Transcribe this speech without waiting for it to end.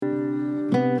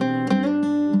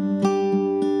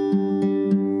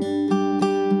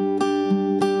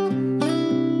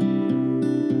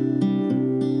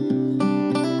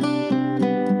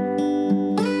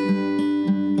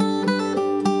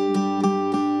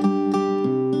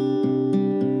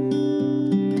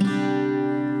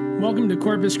Welcome to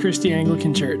Corpus Christi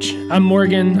Anglican Church. I'm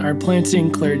Morgan, our planting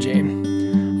clergy.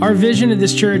 Our vision of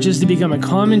this church is to become a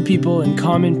common people in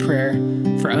common prayer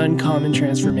for uncommon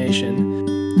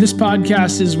transformation. This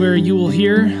podcast is where you will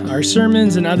hear our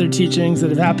sermons and other teachings that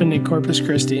have happened at Corpus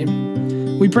Christi.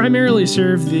 We primarily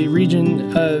serve the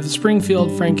region of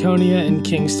Springfield, Franconia, and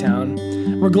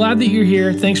Kingstown. We're glad that you're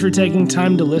here. Thanks for taking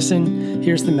time to listen.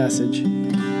 Here's the message.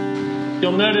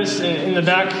 You'll notice in the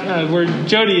back where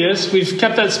Jody is, we've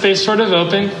kept that space sort of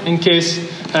open in case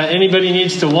anybody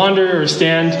needs to wander or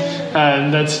stand.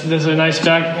 There's a nice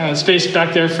space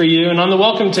back there for you. And on the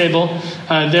welcome table,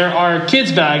 there are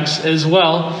kids' bags as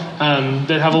well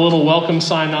that have a little welcome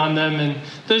sign on them. And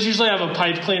those usually have a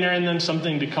pipe cleaner in them,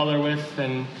 something to color with,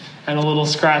 and a little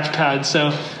scratch pad. So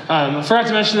I forgot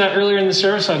to mention that earlier in the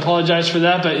service. I apologize for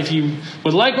that. But if you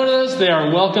would like one of those, they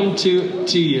are welcome to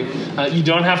you. You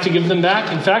don't have to give them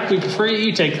back. In fact, we prefer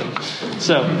you take them.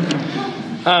 So,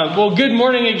 well, good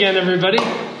morning again, everybody.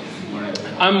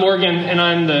 I'm Morgan, and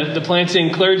I'm the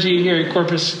planting clergy here at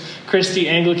Corpus Christi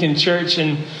Anglican Church.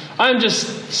 And I'm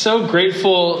just so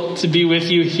grateful to be with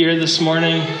you here this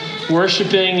morning,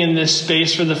 worshiping in this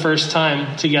space for the first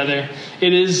time together.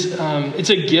 It's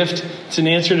a gift. It's an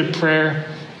answer to prayer.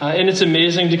 And it's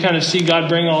amazing to kind of see God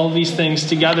bring all of these things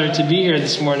together to be here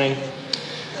this morning.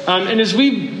 And as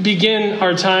we begin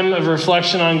our time of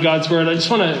reflection on God's word, I just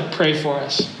want to pray for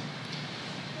us.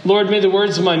 Lord, may the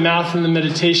words of my mouth and the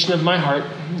meditation of my heart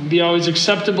be always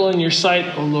acceptable in your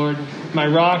sight, O Lord, my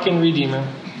rock and redeemer.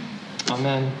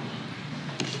 Amen.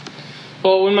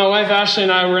 Well, when my wife Ashley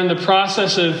and I were in the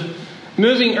process of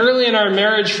moving early in our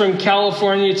marriage from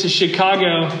California to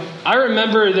Chicago, I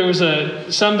remember there was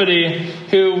somebody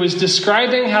who was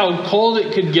describing how cold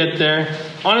it could get there.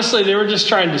 Honestly, they were just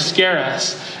trying to scare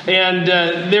us.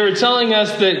 And they were telling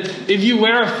us that if you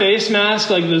wear a face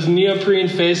mask, like those neoprene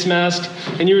face masks,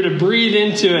 and you were to breathe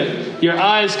into it, your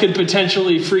eyes could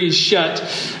potentially freeze shut.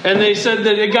 And they said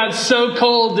that it got so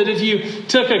cold that if you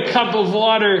took a cup of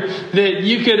water, that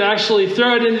you could actually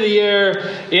throw it into the air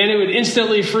and it would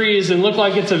instantly freeze and look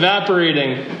like it's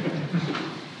evaporating.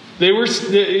 They were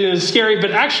scary,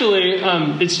 but actually,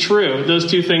 it's true. Those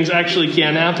two things actually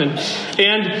can happen.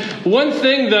 And one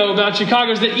thing, though, about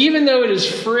Chicago is that even though it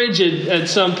is frigid at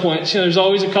some points, there's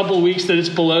always a couple of weeks that it's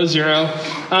below zero,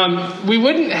 we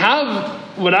wouldn't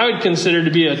have what I would consider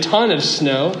to be a ton of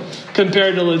snow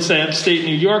compared to, let's say, upstate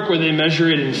New York, where they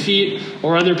measure it in feet,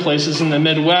 or other places in the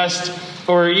Midwest,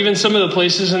 or even some of the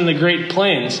places in the Great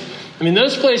Plains. I mean,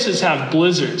 those places have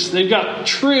blizzards. They've got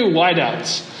true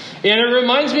whiteouts. And it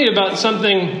reminds me about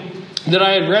something that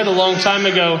I had read a long time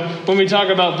ago when we talk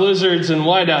about blizzards and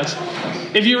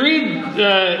whiteouts. If you read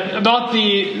about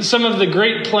some of the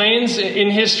Great Plains in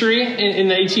history in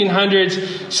the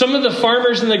 1800s, some of the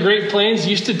farmers in the Great Plains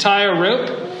used to tie a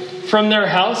rope from their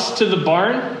house to the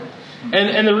barn.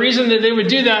 And the reason that they would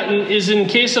do that is in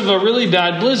case of a really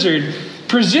bad blizzard.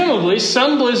 Presumably,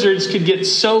 some blizzards could get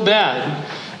so bad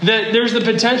that there's the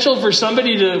potential for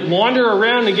somebody to wander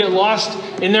around and get lost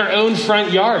in their own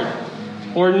front yard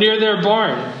or near their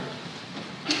barn.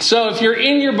 So if you're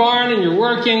in your barn and you're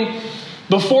working,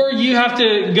 before you have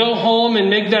to go home and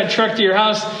make that trek to your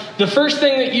house, the first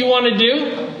thing that you want to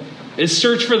do is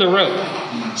search for the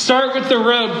rope. Start with the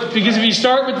rope, because if you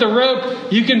start with the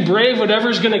rope, you can brave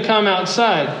whatever's going to come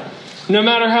outside. No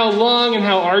matter how long and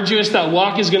how arduous that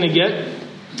walk is going to get,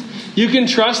 you can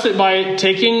trust that by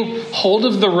taking hold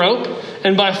of the rope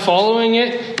and by following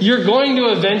it, you're going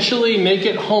to eventually make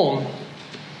it home.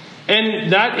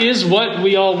 And that is what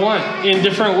we all want in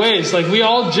different ways. Like, we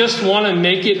all just want to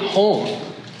make it home.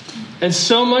 And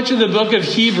so much of the book of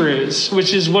Hebrews,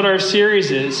 which is what our series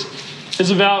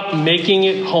is about making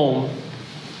it home.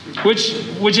 Which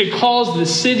it calls the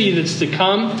city that's to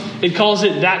come. It calls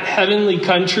it that heavenly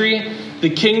country, the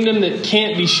kingdom that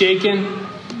can't be shaken.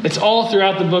 It's all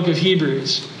throughout the book of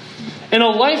Hebrews. And a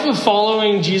life of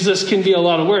following Jesus can be a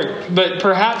lot of work, but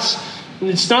perhaps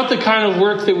it's not the kind of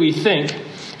work that we think.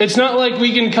 It's not like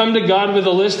we can come to God with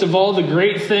a list of all the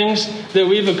great things that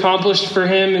we've accomplished for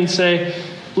him and say,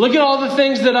 look at all the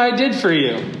things that I did for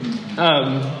you.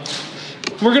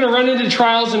 We're going to run into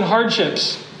trials and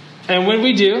hardships. And when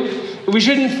we do, we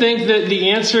shouldn't think that the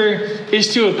answer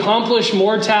is to accomplish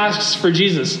more tasks for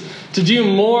Jesus, to do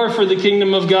more for the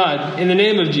kingdom of God in the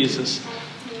name of Jesus.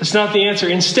 That's not the answer.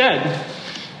 Instead,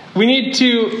 we need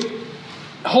to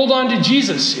hold on to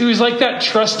Jesus, who is like that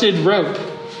trusted rope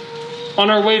on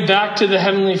our way back to the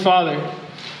Heavenly Father.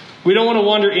 We don't want to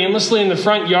wander aimlessly in the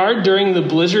front yard during the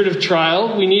blizzard of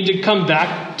trial. We need to come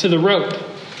back to the rope.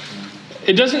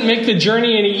 It doesn't make the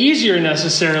journey any easier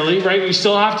necessarily, right? We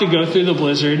still have to go through the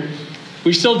blizzard.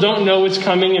 We still don't know what's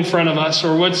coming in front of us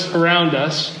or what's around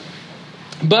us.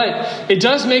 But it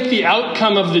does make the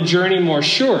outcome of the journey more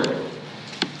sure.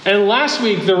 And last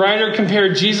week, the writer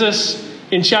compared Jesus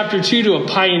in chapter 2 to a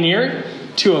pioneer,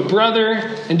 to a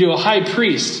brother, and to a high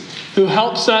priest who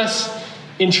helps us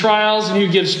in trials and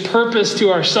who gives purpose to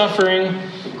our suffering.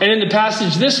 And in the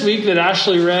passage this week that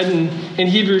Ashley read in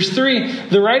Hebrews 3,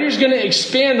 the writer's going to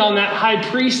expand on that high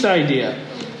priest idea.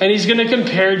 And he's going to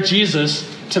compare Jesus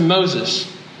to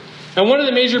Moses. And one of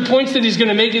the major points that he's going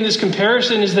to make in this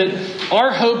comparison is that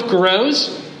our hope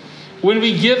grows when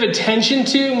we give attention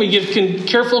to and we give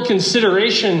careful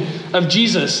consideration of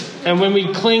Jesus, and when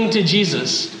we cling to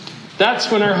Jesus.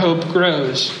 That's when our hope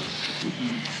grows.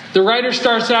 The writer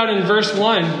starts out in verse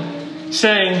 1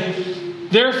 saying,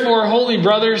 "Therefore, holy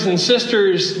brothers and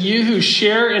sisters, you who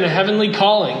share in a heavenly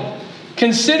calling,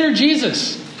 consider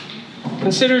Jesus."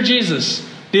 Consider Jesus,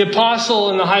 the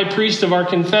apostle and the high priest of our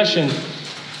confession.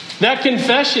 That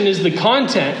confession is the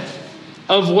content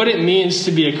of what it means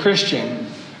to be a Christian.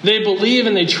 They believe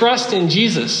and they trust in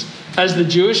Jesus as the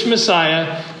Jewish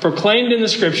Messiah proclaimed in the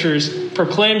scriptures,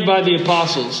 proclaimed by the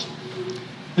apostles.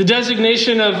 The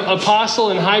designation of apostle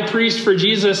and high priest for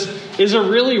Jesus is a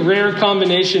really rare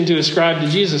combination to ascribe to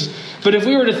Jesus. But if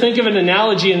we were to think of an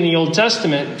analogy in the Old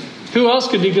Testament, who else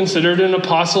could be considered an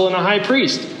apostle and a high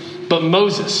priest but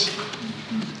Moses?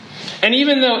 And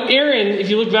even though Aaron, if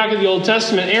you look back at the Old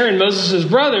Testament, Aaron, Moses'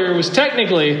 brother, was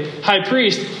technically high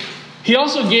priest, he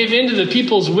also gave in to the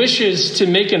people's wishes to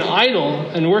make an idol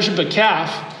and worship a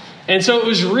calf. And so it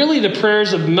was really the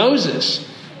prayers of Moses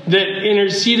that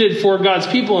interceded for God's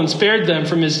people and spared them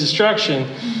from his destruction.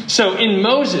 So in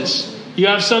Moses, you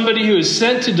have somebody who is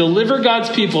sent to deliver God's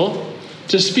people,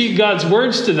 to speak God's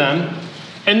words to them,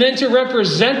 and then to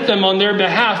represent them on their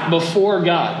behalf before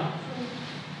God.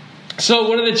 So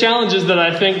one of the challenges that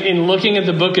I think in looking at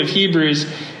the book of Hebrews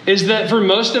is that for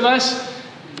most of us,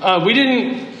 we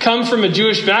didn't come from a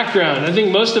Jewish background. I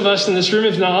think most of us in this room,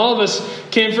 if not all of us,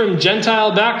 came from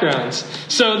Gentile backgrounds.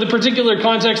 So the particular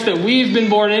context that we've been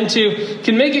born into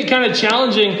can make it kind of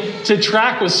challenging to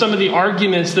track with some of the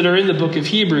arguments that are in the book of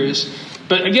Hebrews.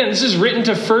 But again, this is written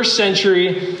to first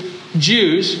century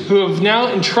Jews who have now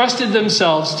entrusted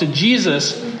themselves to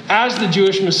Jesus as the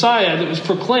Jewish Messiah that was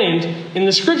proclaimed in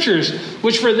the scriptures,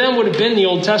 which for them would have been the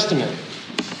Old Testament.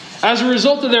 As a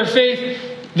result of their faith,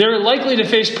 they're likely to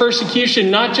face persecution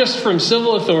not just from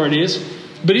civil authorities,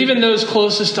 but even those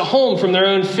closest to home, from their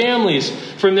own families,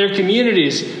 from their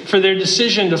communities, for their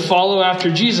decision to follow after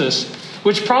Jesus,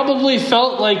 which probably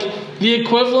felt like the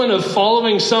equivalent of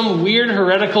following some weird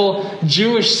heretical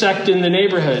Jewish sect in the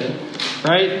neighborhood,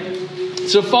 right?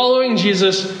 So following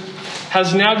Jesus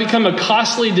has now become a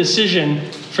costly decision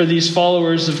for these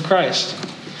followers of Christ.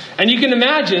 And you can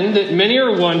imagine that many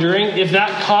are wondering if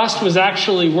that cost was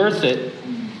actually worth it.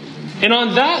 And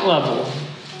on that level,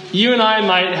 you and I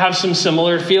might have some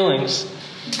similar feelings.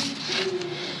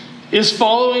 Is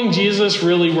following Jesus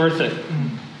really worth it?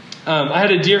 I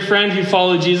had a dear friend who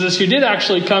followed Jesus who did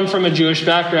actually come from a Jewish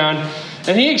background,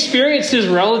 and he experienced his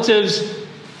relatives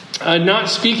not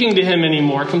speaking to him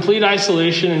anymore, complete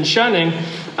isolation and shunning.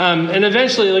 And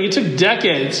eventually, it took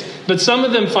decades, but some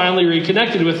of them finally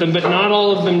reconnected with him, but not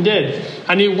all of them did.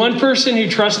 I knew one person who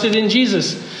trusted in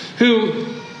Jesus, who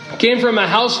came from a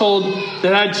household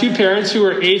that had two parents who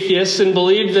were atheists and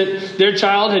believed that their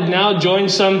child had now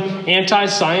joined some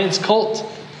anti-science cult.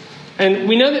 And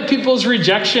we know that people's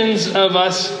rejections of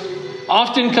us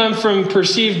often come from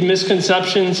perceived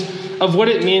misconceptions of what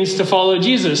it means to follow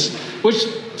Jesus, which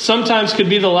sometimes could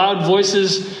be the loud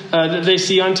voices that they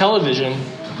see on television.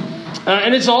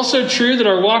 And it's also true that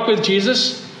in our walk with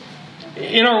Jesus,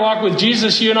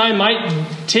 you and I might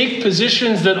take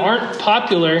positions that aren't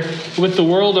popular with the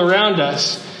world around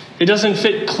us. It doesn't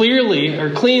fit clearly or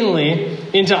cleanly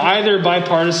into either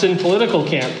bipartisan political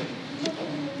camp.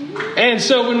 And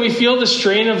so when we feel the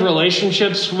strain of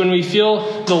relationships, when we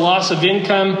feel the loss of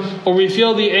income, or we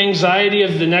feel the anxiety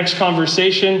of the next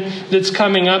conversation that's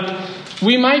coming up,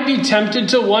 we might be tempted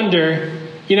to wonder,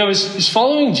 is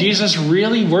following Jesus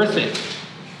really worth it?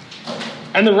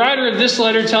 And the writer of this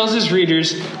letter tells his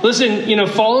readers, listen,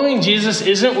 following Jesus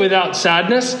isn't without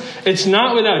sadness. It's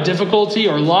not without difficulty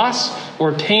or loss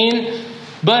or pain,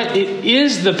 but it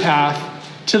is the path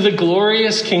to the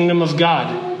glorious kingdom of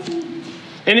God.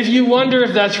 And if you wonder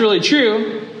if that's really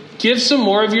true, give some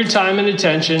more of your time and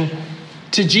attention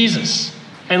to Jesus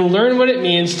and learn what it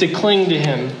means to cling to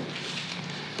him.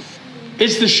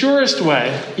 It's the surest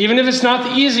way, even if it's not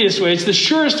the easiest way, it's the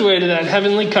surest way to that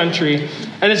heavenly country.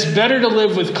 And it's better to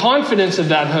live with confidence of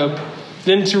that hope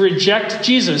than to reject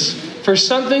Jesus for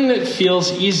something that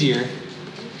feels easier.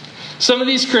 Some of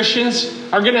these Christians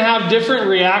are going to have different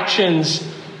reactions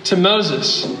to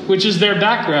Moses, which is their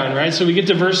background, right? So we get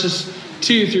to verses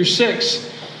 2 through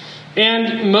 6.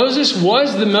 And Moses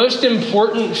was the most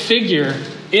important figure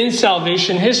in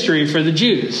salvation history for the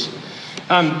Jews.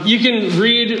 You can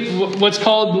read what's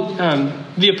called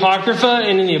the Apocrypha,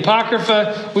 and in the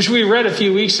Apocrypha, which we read a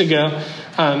few weeks ago,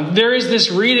 there is this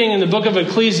reading in the book of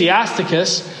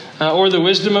Ecclesiasticus, or the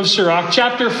Wisdom of Sirach,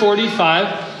 chapter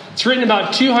 45. It's written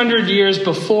about 200 years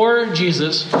before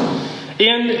Jesus.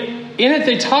 And in it,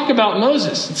 they talk about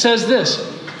Moses. It says this: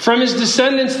 "From his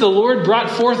descendants, the Lord brought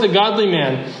forth a godly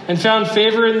man and found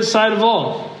favor in the sight of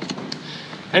all.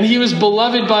 And he was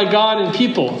beloved by God and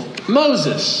people,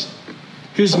 Moses,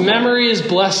 whose memory is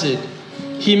blessed.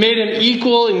 He made him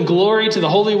equal in glory to the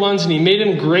holy ones, and he made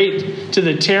him great to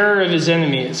the terror of his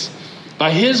enemies.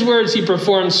 By his words he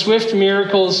performed swift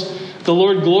miracles. The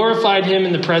Lord glorified him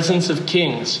in the presence of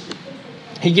kings.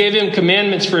 He gave him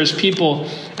commandments for his people,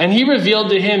 and he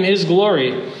revealed to him his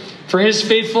glory. For his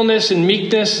faithfulness and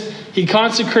meekness, he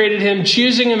consecrated him,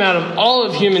 choosing him out of all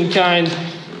of humankind.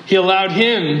 He allowed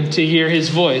him to hear his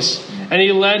voice, and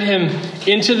he led him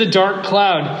into the dark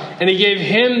cloud, and he gave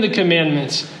him the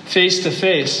commandments face to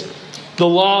face, the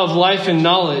law of life and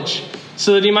knowledge,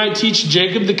 so that he might teach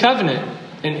Jacob the covenant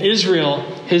and Israel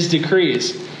his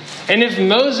decrees." And if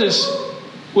Moses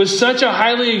was such a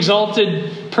highly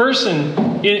exalted person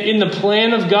in the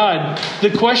plan of God, the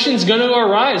question's going to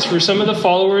arise for some of the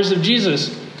followers of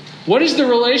Jesus. What is the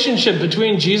relationship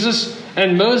between Jesus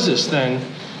and Moses then?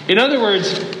 In other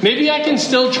words, maybe I can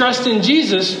still trust in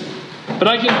Jesus, but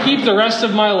I can keep the rest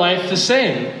of my life the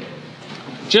same.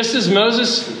 Just as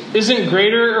Moses isn't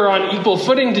greater or on equal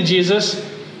footing to Jesus,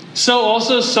 so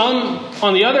also some,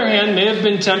 on the other hand, may have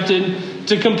been tempted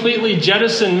to completely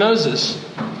jettison Moses.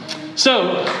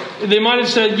 So they might have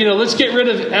said, let's get rid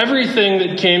of everything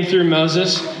that came through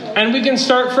Moses and we can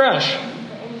start fresh.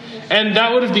 And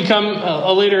that would have become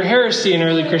a later heresy in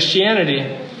early Christianity.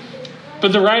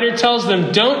 But the writer tells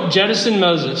them, don't jettison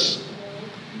Moses.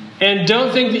 And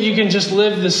don't think that you can just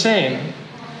live the same.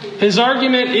 His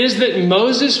argument is that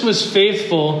Moses was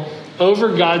faithful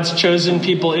over God's chosen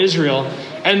people, Israel.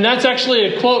 And that's actually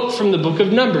a quote from the book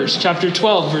of Numbers, chapter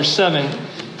 12, verse 7.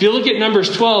 If you look at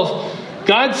Numbers 12,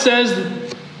 God says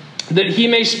that he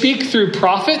may speak through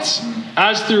prophets,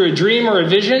 as through a dream or a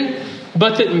vision,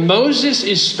 but that Moses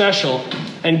is special,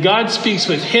 and God speaks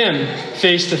with him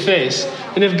face to face.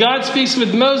 And if God speaks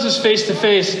with Moses face to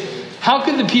face, how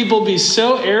could the people be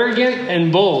so arrogant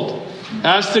and bold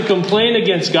as to complain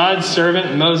against God's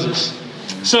servant Moses?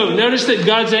 So notice that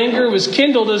God's anger was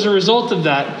kindled as a result of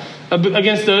that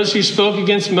against those who spoke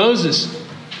against Moses,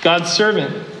 God's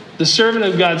servant, the servant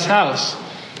of God's house.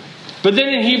 But then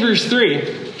in Hebrews 3,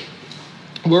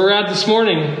 where we're at this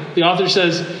morning, the author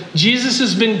says, Jesus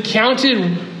has been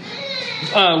counted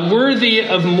worthy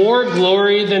of more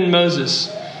glory than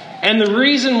Moses. And the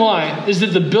reason why is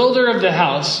that the builder of the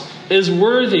house is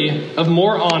worthy of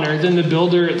more honor than the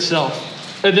builder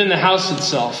itself, than the house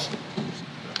itself.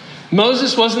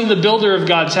 Moses wasn't the builder of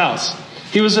God's house.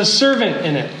 He was a servant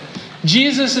in it.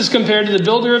 Jesus is compared to the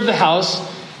builder of the house,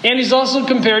 and he's also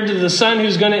compared to the son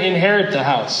who's going to inherit the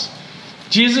house.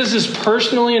 Jesus is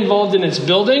personally involved in its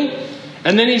building,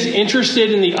 and then he's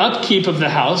interested in the upkeep of the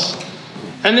house.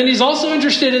 And then he's also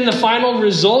interested in the final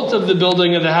result of the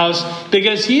building of the house,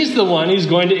 because he's the one who's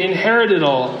going to inherit it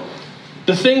all.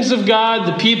 The things of God,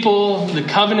 the people, the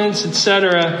covenants,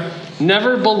 etc.,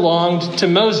 never belonged to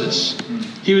Moses.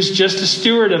 He was just a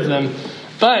steward of them.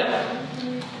 But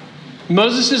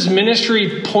Moses'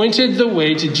 ministry pointed the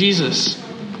way to Jesus,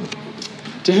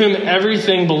 to whom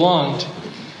everything belonged.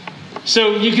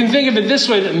 So you can think of it this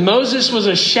way, that Moses was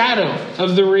a shadow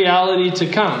of the reality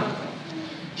to come.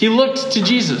 He looked to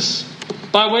Jesus.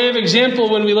 By way of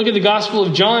example, when we look at the Gospel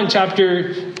of John,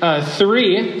 chapter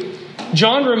 3,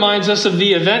 John reminds us of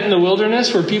the event in the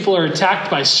wilderness where people are attacked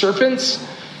by serpents.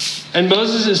 And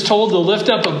Moses is told to lift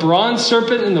up a bronze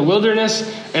serpent in the wilderness,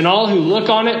 and all who look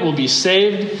on it will be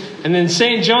saved. And then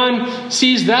St. John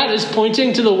sees that as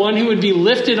pointing to the one who would be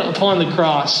lifted upon the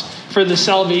cross for the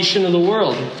salvation of the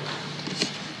world.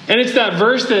 And it's that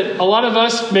verse that a lot of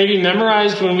us maybe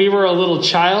memorized when we were a little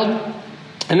child.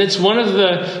 And it's one of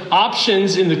the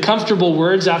options in the comfortable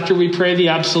words after we pray the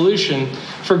absolution.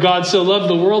 For God so loved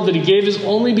the world that he gave his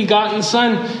only begotten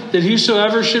Son, that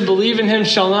whosoever should believe in him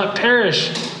shall not perish,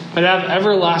 but have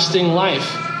everlasting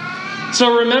life.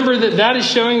 So remember that that is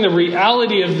showing the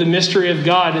reality of the mystery of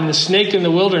God in the snake in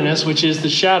the wilderness, which is the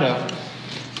shadow.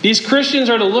 These Christians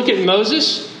are to look at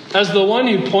Moses as the one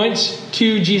who points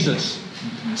to Jesus.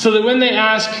 So that when they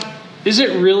ask, is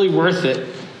it really worth it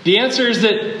The answer is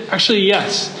that actually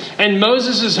yes. And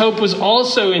Moses' hope was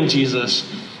also in Jesus.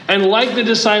 And like the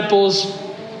disciples,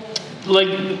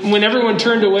 like when everyone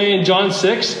turned away in John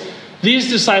 6, these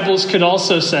disciples could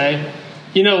also say,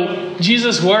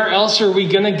 Jesus, where else are we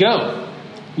going to go?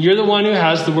 You're the one who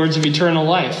has the words of eternal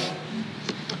life.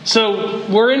 So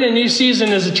we're in a new season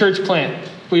as a church plant.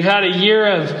 We've had a year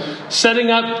of setting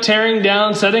up, tearing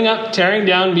down,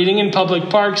 meeting in public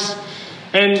parks.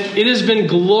 And it has been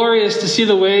glorious to see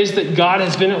the ways that God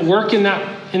has been at work in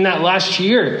that last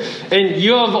year. And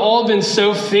you have all been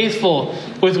so faithful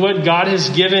with what God has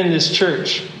given this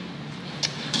church.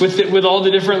 With all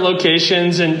the different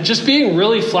locations and just being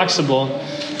really flexible.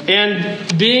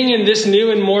 And being in this new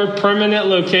and more permanent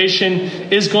location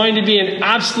is going to be an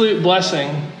absolute blessing.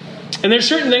 And there's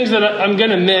certain things that I'm going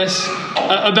to miss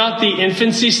about the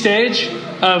infancy stage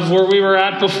of where we were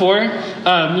at before.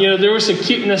 There was a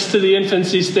cuteness to the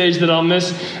infancy stage that I'll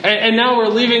miss. And now we're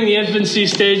leaving the infancy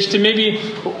stage to maybe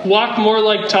walk more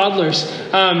like toddlers.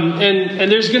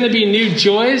 And there's going to be new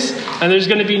joys and there's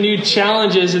going to be new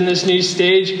challenges in this new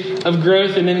stage of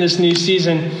growth and in this new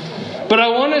season. But I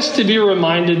want us to be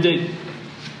reminded that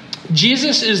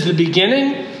Jesus is the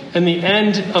beginning and the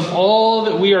end of all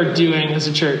that we are doing as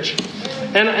a church.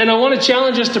 And I want to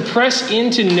challenge us to press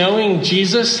into knowing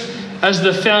Jesus as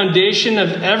the foundation of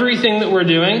everything that we're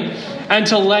doing and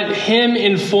to let him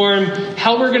inform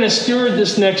how we're going to steward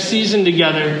this next season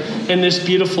together in this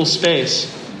beautiful space.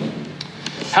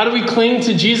 How do we cling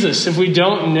to Jesus if we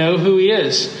don't know who he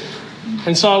is?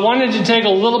 And so I wanted to take a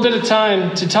little bit of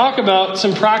time to talk about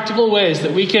some practical ways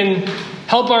that we can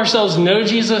help ourselves know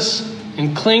Jesus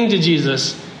and cling to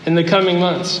Jesus in the coming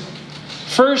months.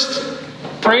 First,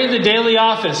 pray the daily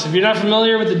office. If you're not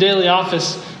familiar with the daily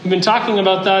office, we've been talking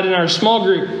about that in our small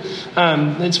group.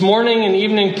 It's morning and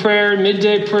evening prayer,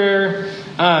 midday prayer,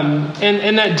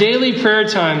 and that daily prayer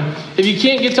time. If you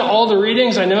can't get to all the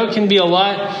readings, I know it can be a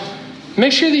lot.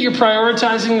 Make sure that you're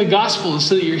prioritizing the gospel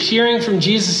so that you're hearing from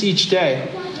Jesus each day.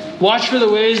 Watch for the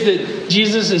ways that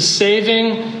Jesus is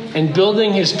saving and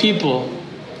building his people.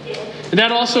 And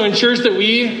that also ensures that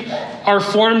we are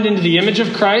formed into the image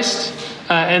of Christ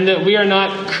and that we are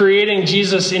not creating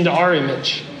Jesus into our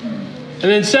image. And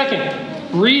then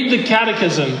second, read the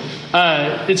catechism.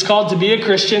 It's called To Be a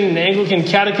Christian, an Anglican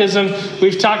catechism.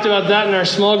 We've talked about that in our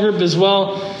small group as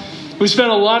well. We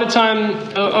spent a lot of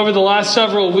time over the last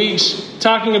several weeks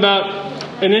talking about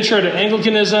an intro to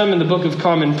Anglicanism and the Book of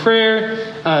Common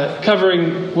Prayer,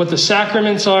 covering what the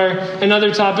sacraments are, and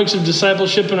other topics of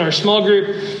discipleship in our small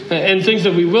group, and things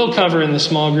that we will cover in the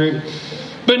small group.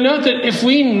 But note that if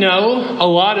we know a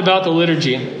lot about the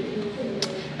liturgy,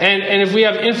 and if we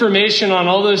have information on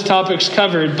all those topics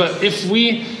covered, but if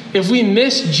we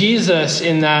miss Jesus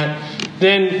in that,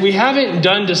 then we haven't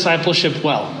done discipleship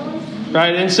well.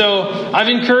 Right? And so I've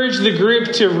encouraged the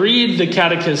group to read the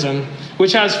catechism,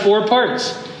 which has 4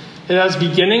 parts. It has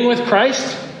beginning with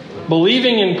Christ,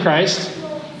 believing in Christ,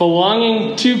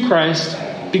 belonging to Christ,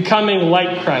 becoming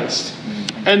like Christ.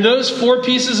 And those 4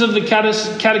 pieces of the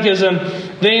catechism,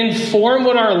 they inform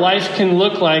what our life can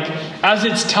look like as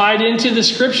it's tied into the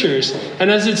scriptures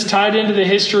and as it's tied into the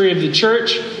history of the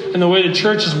church and the way the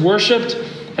church is worshipped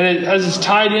and as it's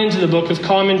tied into the Book of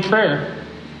Common Prayer.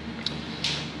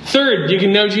 Third, you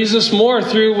can know Jesus more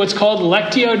through what's called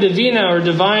Lectio Divina, or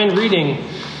divine reading.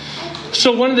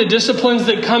 So one of the disciplines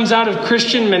that comes out of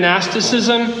Christian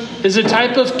monasticism is a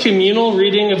type of communal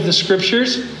reading of the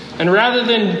scriptures. And rather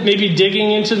than maybe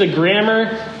digging into the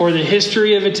grammar or the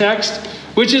history of a text,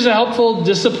 which is a helpful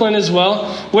discipline as well,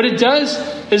 what it does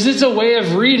is it's a way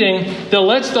of reading that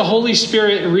lets the Holy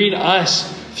Spirit read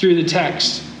us through the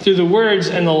text, through the words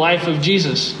and the life of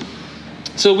Jesus.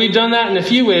 So we've done that in a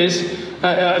few ways.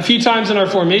 A few times in our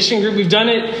formation group. We've done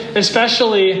it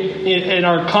especially in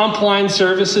our Compline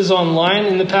services online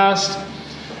in the past.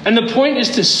 And the point is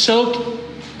to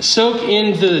soak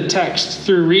into the text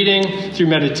through reading, through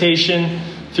meditation,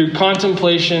 through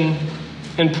contemplation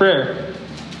and prayer,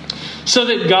 so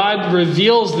that God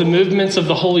reveals the movements of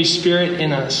the Holy Spirit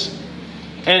in us.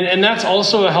 And that's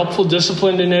also a helpful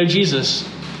discipline to know Jesus.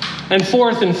 And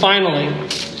fourth and finally,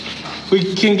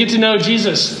 we can get to know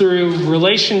Jesus through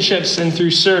relationships and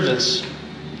through service.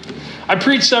 I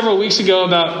preached several weeks ago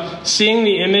about seeing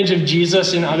the image of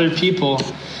Jesus in other people.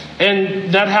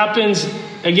 And that happens,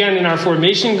 again, in our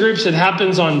formation groups. It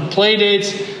happens on play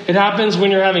dates. It happens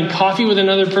when you're having coffee with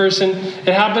another person.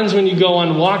 It happens when you go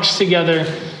on walks together.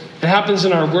 It happens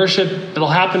in our worship. It'll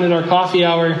happen in our coffee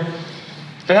hour.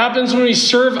 It happens when we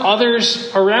serve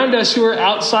others around us who are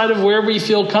outside of where we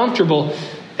feel comfortable.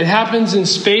 It happens in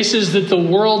spaces that the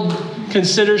world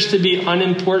considers to be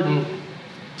unimportant.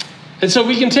 And so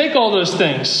we can take all those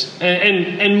things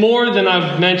and more than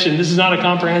I've mentioned. This is not a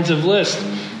comprehensive list.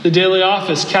 The daily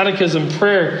office, catechism,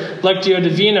 prayer, lectio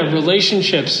divina,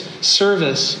 relationships,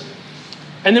 service.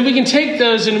 And then we can take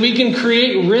those and we can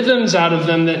create rhythms out of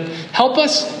them that help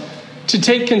us to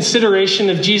take consideration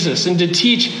of Jesus and to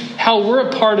teach how we're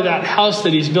a part of that house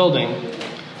that he's building.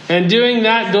 And doing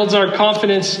that builds our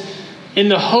confidence in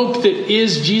the hope that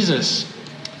is Jesus.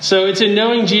 So it's in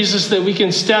knowing Jesus that we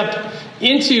can step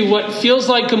into what feels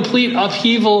like complete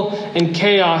upheaval and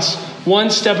chaos, one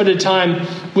step at a time,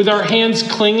 with our hands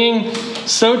clinging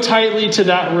so tightly to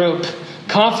that rope,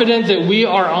 confident that we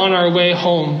are on our way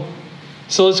home.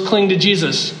 So let's cling to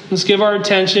Jesus. Let's give our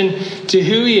attention to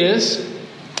who he is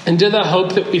and to the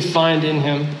hope that we find in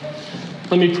him.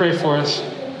 Let me pray for us.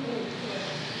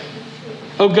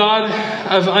 O God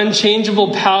of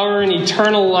unchangeable power and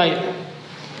eternal light,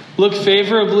 look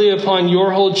favorably upon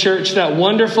your whole church, that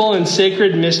wonderful and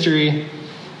sacred mystery,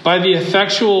 by the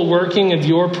effectual working of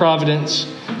your providence.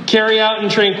 Carry out in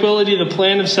tranquility the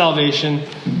plan of salvation.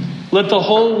 Let the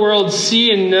whole world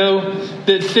see and know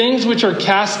that things which are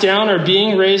cast down are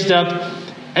being raised up,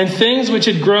 and things which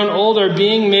had grown old are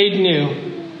being made new,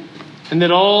 and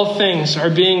that all things are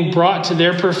being brought to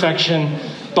their perfection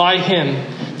by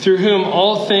him, through whom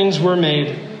all things were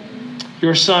made,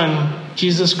 your Son,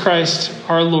 Jesus Christ,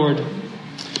 our Lord,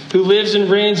 who lives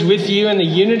and reigns with you in the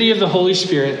unity of the Holy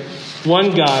Spirit,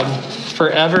 one God,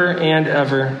 forever and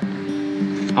ever.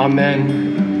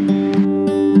 Amen.